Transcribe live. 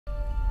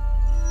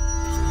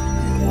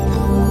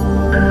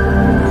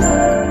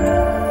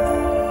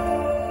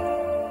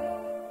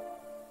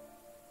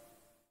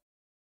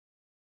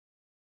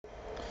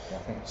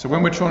So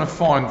when we're trying to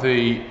find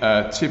the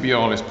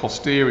tibialis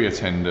posterior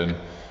tendon,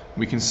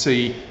 we can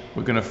see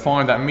we're going to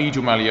find that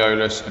medial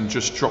malleolus and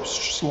just drop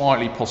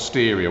slightly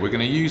posterior. We're going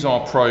to use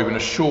our probe in a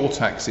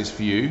short axis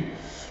view,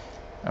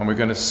 and we're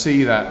going to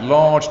see that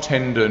large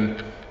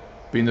tendon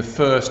being the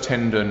first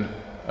tendon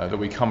that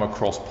we come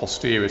across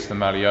posterior to the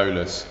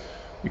malleolus.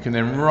 We can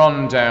then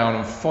run down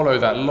and follow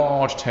that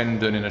large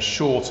tendon in a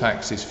short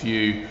axis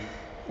view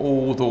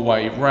all the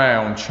way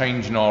round,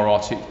 changing our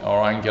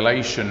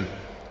angulation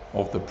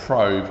of the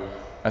probe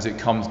as it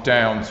comes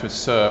down to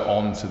insert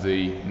onto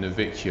the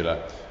navicular.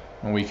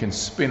 And we can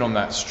spin on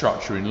that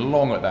structure in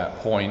long at that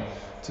point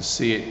to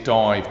see it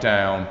dive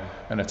down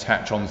and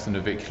attach onto the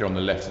navicular on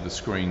the left of the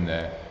screen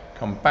there.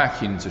 Come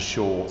back into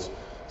short,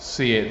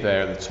 see it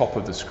there at the top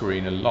of the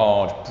screen, a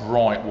large,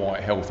 bright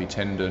white, healthy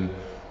tendon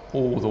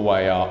all the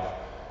way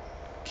up,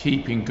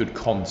 keeping good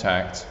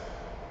contact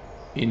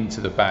into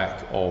the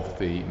back of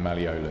the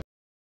malleolus.